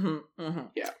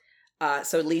 Yeah.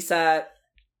 So Lisa,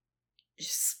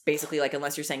 just basically like,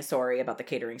 unless you're saying sorry about the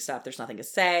catering stuff, there's nothing to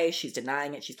say. She's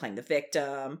denying it. She's playing the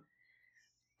victim.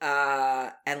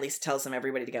 And Lisa tells them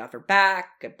everybody to get off her back,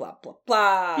 and blah, blah,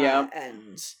 blah. Yeah.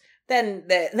 And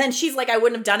then she's like, I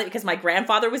wouldn't have done it because my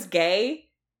grandfather was gay.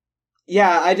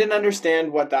 Yeah, I didn't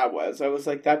understand what that was. I was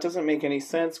like, that doesn't make any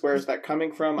sense. Where is that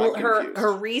coming from? Well, I'm confused.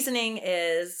 her reasoning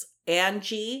is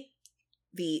Angie,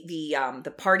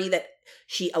 the party that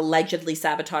she allegedly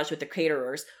sabotaged with the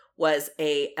caterers, was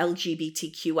a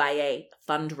LGBTQIA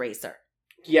fundraiser.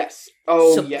 Yes.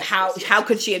 Oh, so yes. How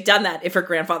could she have done that if her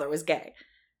grandfather was gay?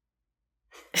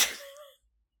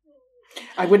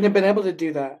 I wouldn't have been able to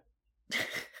do that.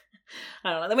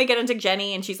 I don't know. Then we get into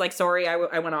Jenny, and she's like, sorry,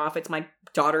 I went off. It's my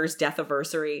daughter's death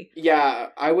anniversary. Yeah,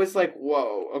 I was like,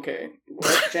 whoa, okay.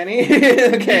 What, Jenny?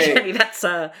 Okay. Jenny, that's,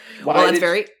 it's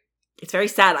very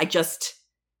sad.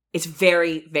 It's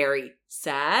very, very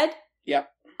sad. Yep.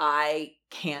 I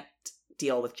can't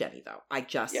deal with Jenny, though. I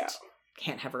just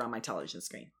can't have her on my television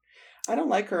screen. I don't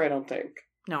like her, I don't think.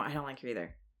 No, I don't like her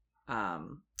either.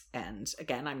 And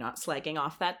again, I'm not slagging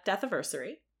off that death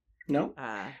anniversary. No.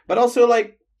 But also,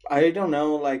 like, I don't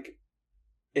know, like,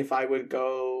 if I would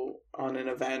go on an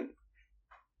event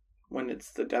when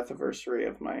it's the death anniversary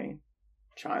of my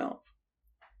child.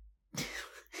 I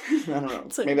don't know.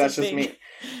 Maybe that's just me.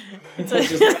 I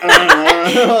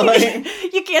don't know.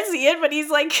 Like, you can't see it, but he's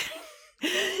like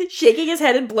shaking his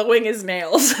head and blowing his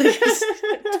nails.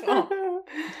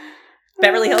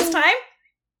 Beverly Hills time?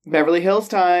 Beverly Hills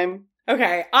time.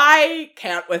 Okay, I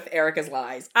can't with Erica's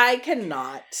lies. I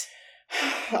cannot.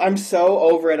 I'm so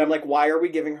over it. I'm like, why are we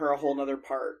giving her a whole nother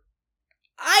part?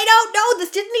 I don't know.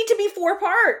 This didn't need to be 4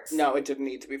 parts. No, it didn't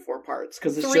need to be 4 parts.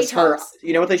 Because it's 3 just parts. her.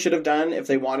 You know what they should have done? If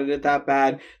they wanted it that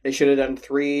bad, they should have done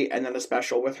 3 and then a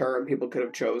special with her, and people could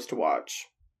have chose to watch.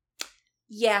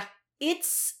 Yeah.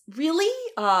 It's really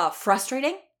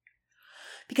frustrating.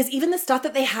 Because even the stuff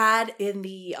that they had in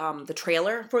the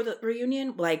trailer for the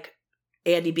reunion, like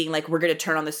Andy being like, we're going to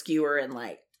turn on the skewer and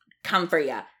like, come for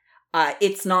ya.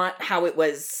 It's not how it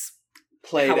was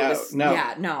played out. No.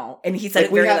 Yeah, no. And he said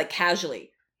it very casually.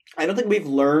 I don't think we've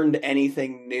learned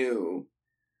anything new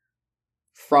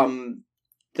from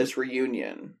this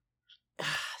reunion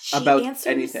about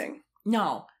anything.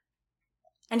 No.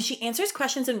 And she answers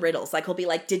questions in riddles. Like, he'll be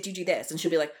like, did you do this? And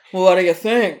she'll be like, well, what do you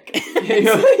think? What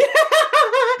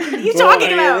are you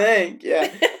talking about? What do you think?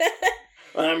 Yeah.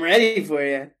 Well, I'm ready for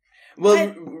you.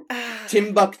 Well,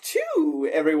 Timbuktu,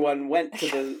 everyone went to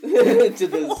the to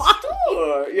the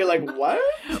store. You're like, what?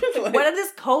 Like, what is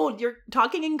this code? You're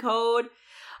talking in code.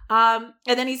 And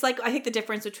then he's like, I think the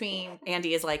difference between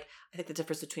Andy is like, I think the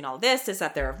difference between all this is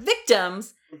that there are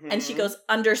victims. Mm-hmm. And she goes,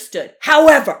 understood.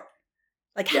 However,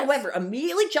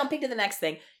 immediately jumping to the next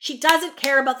thing. She doesn't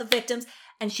care about the victims,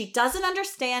 and she doesn't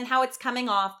understand how it's coming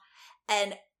off.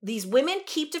 And these women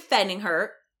keep defending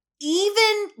her.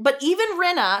 Even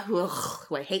Rinna,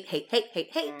 who I hate,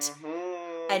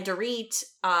 mm-hmm. and Dorit,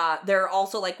 they're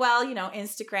also like, well, you know,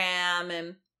 Instagram,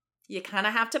 and you kind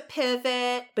of have to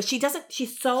pivot. But she doesn't. She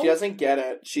doesn't get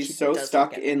it. She's so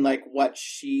stuck in like what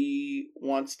she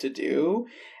wants to do,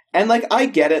 And, like, I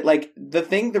get it. Like,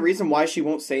 the reason why she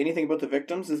won't say anything about the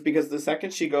victims is because the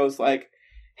second she goes, like,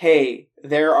 hey,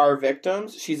 there are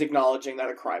victims, she's acknowledging that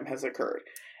a crime has occurred.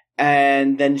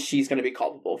 And then she's going to be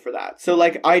culpable for that. So,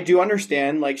 like, I do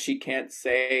understand, like, she can't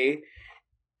say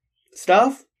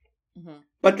stuff. Mm-hmm.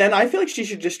 But then I feel like she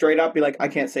should just straight up be like, I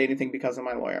can't say anything because of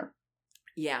my lawyer.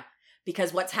 Yeah.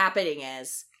 Because what's happening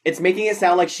is... It's making it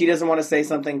sound like she doesn't want to say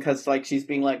something because, like, she's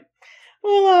being like,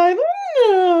 well, I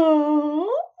don't know.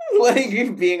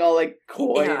 Like, being all, like,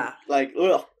 coy. Yeah. Like,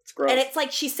 ugh, it's gross. And it's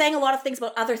like she's saying a lot of things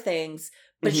about other things,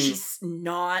 but she's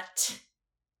not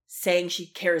saying she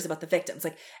cares about the victims.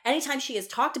 Like, anytime she has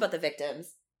talked about the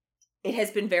victims, it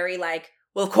has been very like,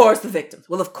 well, of course the victims.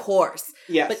 Well, of course.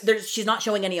 Yes. But she's not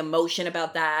showing any emotion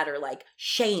about that or, like,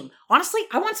 shame. Honestly,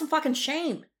 I want some fucking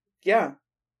shame. Yeah.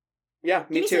 Yeah,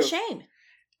 me too. Give me some shame.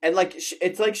 And, like,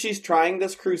 it's like she's trying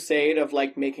this crusade of,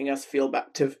 like, making us feel bad,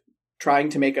 trying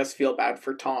to make us feel bad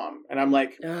for Tom. And I'm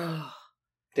like,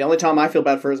 the only Tom I feel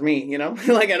bad for is me, you know?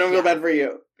 Like, I don't feel bad for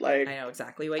you. Like, I know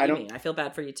exactly what you mean. I feel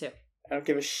bad for you, too. I don't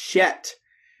give a shit.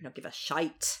 I don't give a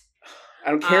shite.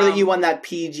 I don't care that you won that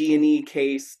PG&E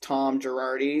case, Tom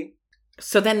Girardi.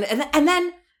 So then, and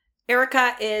then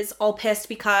Erica is all pissed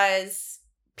because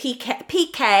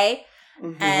PK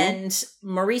and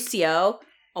Mauricio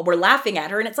were laughing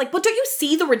at her. And it's like, but don't you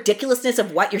see the ridiculousness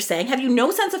of what you're saying? Have you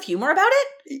no sense of humor about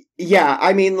it? Yeah,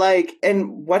 I mean, like,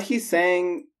 and what he's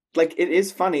saying, like, it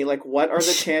is funny. Like, what are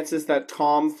the chances that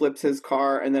Tom flips his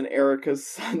car and then Erica's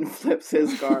son flips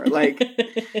his car? Like,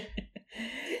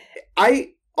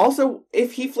 also,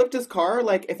 if he flipped his car,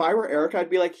 like, if I were Erica, I'd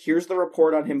be like, here's the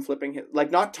report on him flipping his...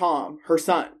 Like, not Tom, her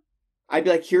son. I'd be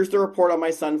like, here's the report on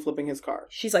my son flipping his car.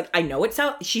 She's like, I know it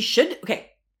sounds... She should... Okay.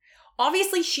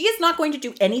 Obviously, she is not going to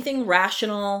do anything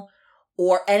rational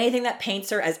or anything that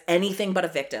paints her as anything but a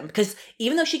victim. Because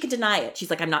even though she can deny it, she's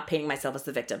like, I'm not painting myself as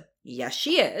the victim. Yes,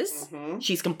 she is. Mm-hmm.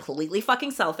 She's completely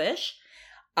fucking selfish.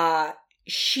 I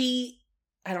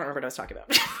don't remember what I was talking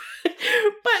about.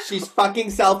 But she's fucking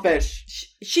selfish.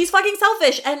 She's fucking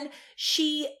selfish. And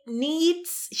she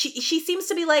seems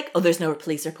to be like, oh, there's no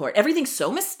police report. Everything's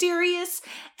so mysterious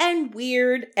and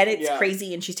weird and it's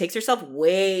crazy. And she takes herself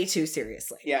way too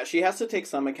seriously. Yeah, she has to take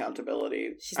some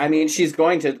accountability. She's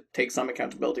going to take some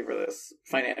accountability for this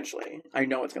financially. I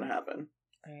know it's going to happen.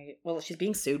 Right. Well, she's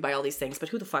being sued by all these things, but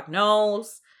who the fuck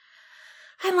knows?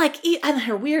 And like, and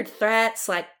her weird threats,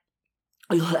 like,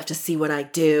 oh, you'll have to see what I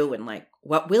do. And like,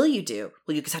 what will you do?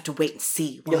 Well, you just have to wait and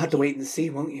see. You'll have to wait and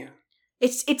see, won't you?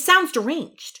 It sounds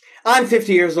deranged. I'm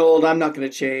 50 years old. I'm not going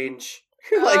to change.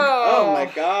 You're like, oh my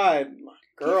God.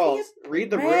 Girls,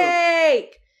 read the room.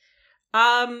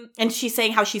 And she's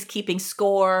saying how she's keeping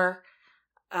score.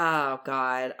 Oh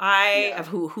God. Of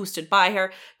who stood by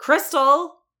her.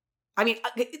 Crystal. I mean,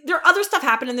 there are other stuff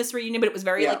happened in this reunion, but it was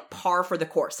very like par for the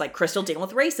course. Like Crystal dealing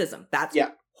with racism. That's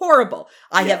horrible.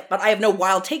 I have no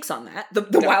wild takes on that.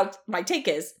 My take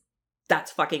is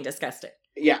that's fucking disgusting.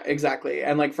 Yeah, exactly.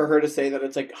 And like for her to say that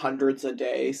it's like hundreds a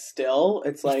day still,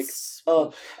 it's like,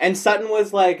 oh. And Sutton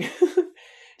was like,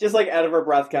 just like out of her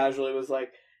breath casually was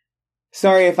like,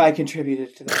 sorry if I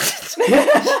contributed to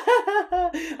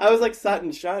that. I was like,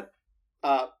 Sutton, shut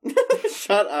up.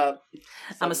 Shut up.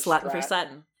 I'm a sluttin' for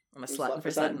Sutton. I'm a sluttin'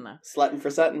 for Sutton, though. Sluttin' for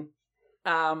Sutton.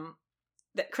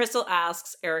 That Crystal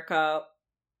asks Erica,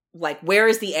 like, where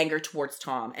is the anger towards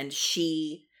Tom? And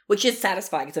she, which is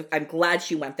satisfying. So I'm glad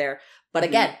she went there. But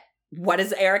again, what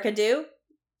does Erica do?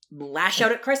 Lash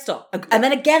out at Crystal. And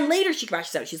then again later she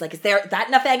crashes out. She's like, is that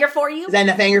enough anger for you? Is that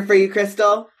enough anger for you,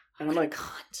 Crystal? And I'm like, God.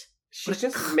 She's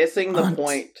just missing the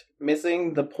point.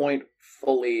 Missing the point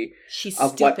fully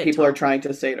of what people are trying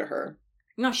to say to her.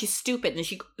 No, she's stupid. And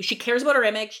she cares about her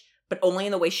image, but only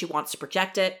in the way she wants to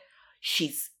project it.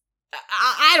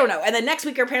 I don't know. And then next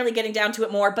week you're apparently getting down to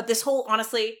it more. But this whole,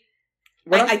 honestly,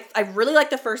 I really like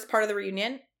the first part of the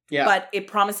reunion. Yeah. But it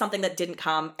promised something that didn't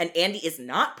come. And Andy is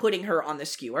not putting her on the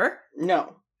skewer.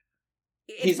 No.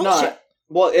 He's bullshit. Not.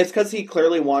 Well, it's because he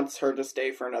clearly wants her to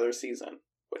stay for another season.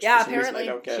 Which apparently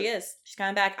she is. She's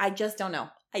coming back. I just don't know.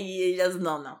 I just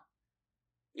don't know.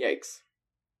 Yikes.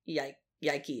 Yikes.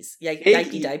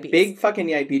 Yikey diapies. Big fucking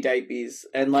yikey diapies.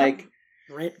 And like...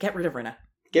 Get rid of Rinna.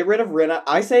 Get rid of Rinna.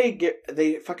 I say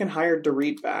they fucking hired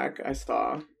Dorit back, I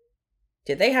saw.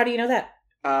 Did they? How do you know that?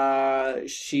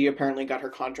 She apparently got her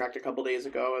contract a couple days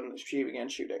ago and she began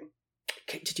shooting.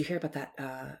 Okay, did you hear about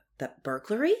that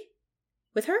burglary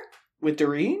with her? With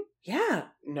Dorit? Yeah.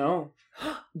 No.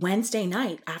 Wednesday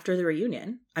night after the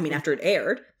reunion, after it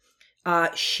aired,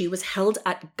 she was held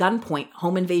at gunpoint,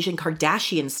 home invasion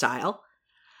Kardashian style.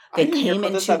 They came into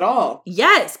this at all.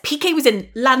 Yes, PK was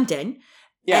in London.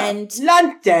 Yeah. And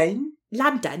London.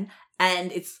 London,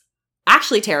 and it's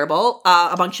actually terrible.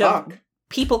 A bunch of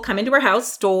people come into her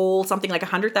house, stole something like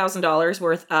 $100,000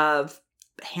 worth of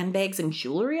handbags and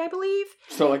jewelry, I believe.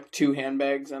 So like 2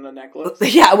 handbags and a necklace?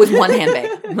 Yeah, it was one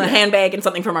handbag. A handbag and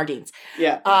something from Ardene's.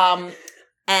 Yeah.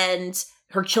 And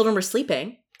her children were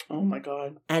sleeping. Oh my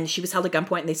God. And she was held at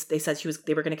gunpoint, and they said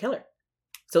they were going to kill her.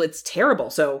 So it's terrible.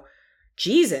 So,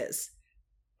 Jesus.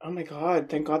 Oh my God.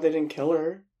 Thank God they didn't kill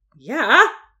her. Yeah.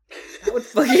 That would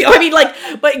I mean, like,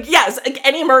 but yes, like,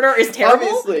 any murder is terrible.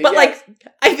 Obviously, but yes. Like,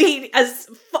 I mean, as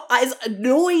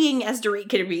annoying as Dorit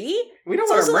can be, we don't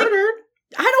want her murdered.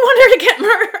 Like, I don't want her to get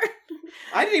murdered.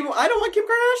 I don't want Kim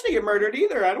Kardashian to get murdered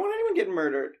either. I don't want anyone getting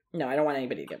murdered. No, I don't want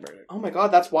anybody to get murdered. Oh my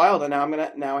God, that's wild. And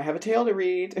now I have a tale to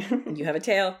read. You have a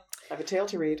tale. I have a tale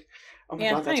to read. Oh my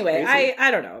God, that's anyway, crazy.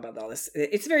 I don't know about all this.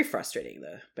 It's very frustrating,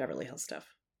 the Beverly Hills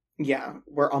stuff. Yeah,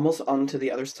 we're almost on to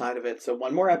the other side of it. So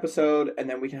one more episode, and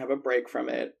then we can have a break from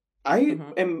it. I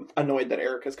am annoyed that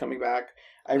Erica's coming back.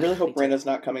 I really hope Rinna's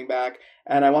not coming back.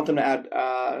 And I want them to add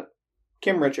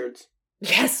Kim Richards.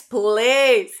 Yes,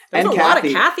 please. There was a lot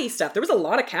of Kathy stuff. There was a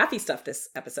lot of Kathy stuff this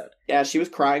episode. Yeah, she was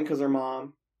crying because her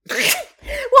mom. Well, Ellie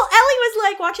was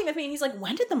like watching with me, and he's like,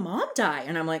 "When did the mom die?"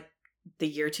 And I'm like, "The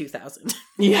year 2000."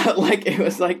 Yeah, like it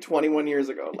was like 21 years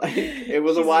ago. Like it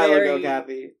was a while ago,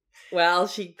 Kathy. Well,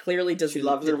 she clearly did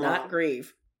not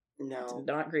grieve. No. Did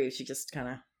not grieve. She just kind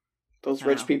of... Those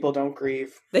rich people don't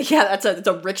grieve. Yeah, it's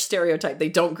a rich stereotype. They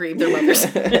don't grieve their mothers.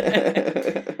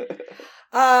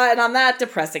 And on that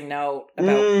depressing note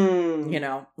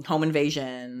about, home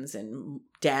invasions and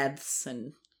deaths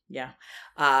and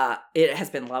it has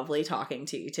been lovely talking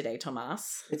to you today,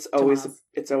 Tomas. It's always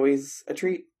a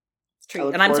treat.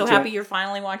 And I'm so happy you're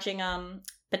finally watching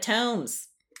Potomac.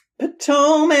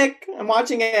 I'm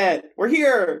watching it. We're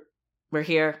here. We're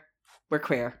here. We're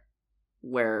queer.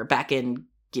 We're back in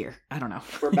gear. I don't know.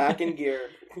 We're back in gear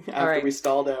after we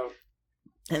stalled out.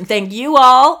 And thank you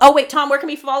all. Oh, wait, Tom, where can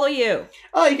we follow you?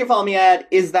 Oh, you can follow me at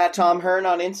Is That Tom Hearn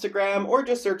on Instagram, or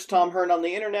just search Tom Hearn on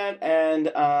the internet.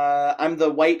 And I'm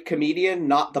the white comedian,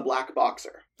 not the black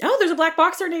boxer. Oh, there's a black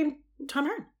boxer named Tom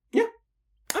Hearn. Yeah.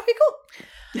 Okay,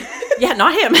 cool. Yeah,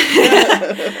 not him.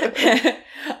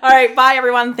 All right, bye,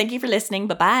 everyone. Thank you for listening.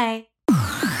 Bye-bye.